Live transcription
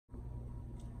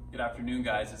Good afternoon,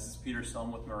 guys. This is Peter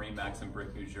Stone with MarineMax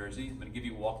Brick, New Jersey. I'm going to give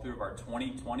you a walkthrough of our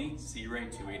 2020 Sea Ray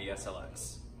 280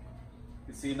 SLX. You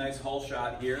can see a nice hull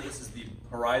shot here. This is the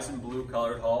Horizon Blue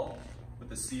colored hull with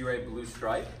the Sea Ray blue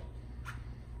stripe.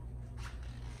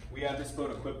 We have this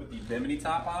boat equipped with the bimini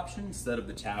top option instead of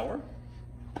the tower.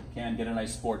 You can get a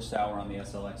nice sports tower on the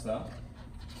SLX though.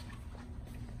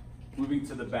 Moving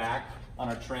to the back on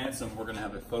our transom, we're going to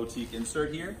have a faux teak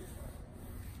insert here.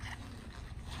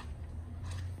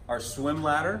 Our swim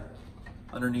ladder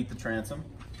underneath the transom.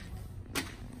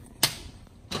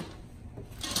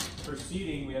 For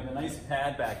seating, we have a nice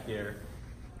pad back here.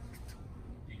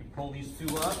 You can pull these two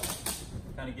up,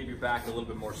 kind of give your back a little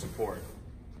bit more support.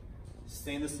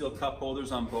 Stainless steel cup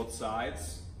holders on both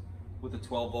sides with a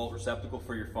 12-volt receptacle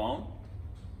for your phone.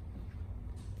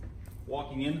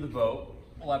 Walking into the boat,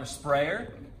 we'll have a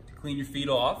sprayer to clean your feet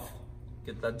off.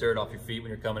 Get that dirt off your feet when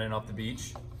you're coming in off the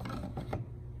beach.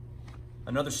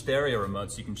 Another stereo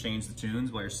remote so you can change the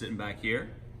tunes while you're sitting back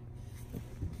here.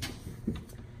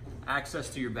 Access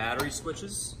to your battery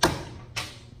switches.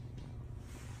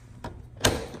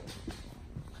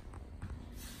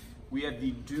 We have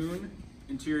the Dune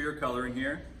interior color in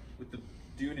here with the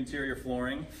Dune interior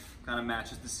flooring, kind of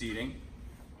matches the seating.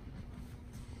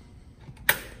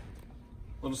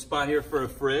 Little spot here for a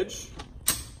fridge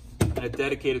and a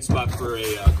dedicated spot for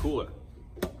a cooler.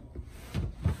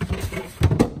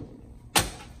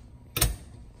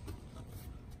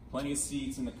 Plenty of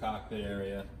seats in the cockpit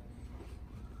area.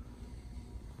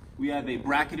 We have a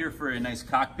bracket here for a nice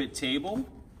cockpit table.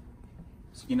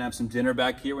 So you can have some dinner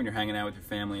back here when you're hanging out with your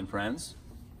family and friends.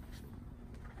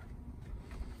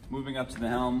 Moving up to the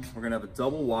helm, we're gonna have a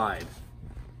double wide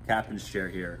captain's chair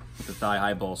here with a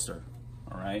thigh-high bolster,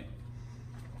 all right?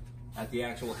 At the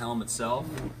actual helm itself,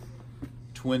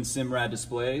 twin Simrad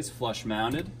displays, flush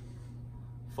mounted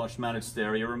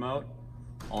stereo remote,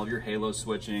 all of your halo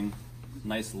switching,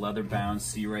 nice leather bound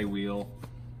Sea Ray wheel,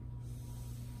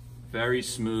 very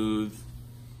smooth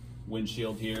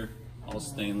windshield here, all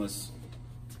stainless.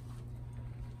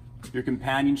 Your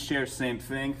companion chair, same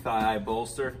thing, thigh-high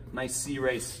bolster, nice Sea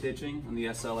Ray stitching on the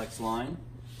SLX line.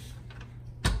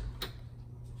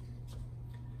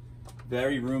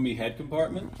 Very roomy head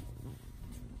compartment.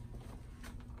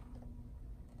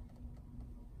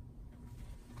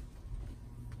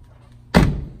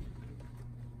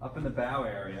 Up in the bow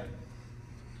area,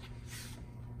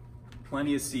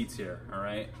 plenty of seats here, all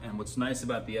right? And what's nice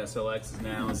about the SLX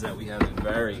now is that we have a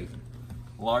very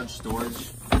large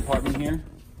storage compartment here.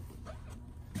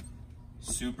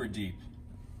 Super deep.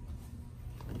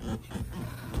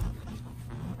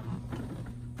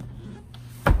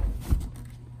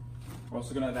 We're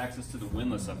also gonna have access to the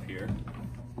windlass up here.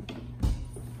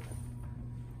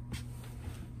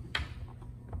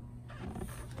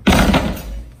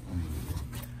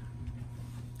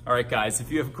 All right, guys,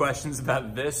 if you have questions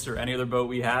about this or any other boat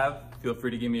we have, feel free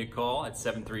to give me a call at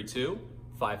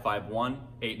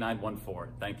 732-551-8914.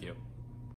 Thank you.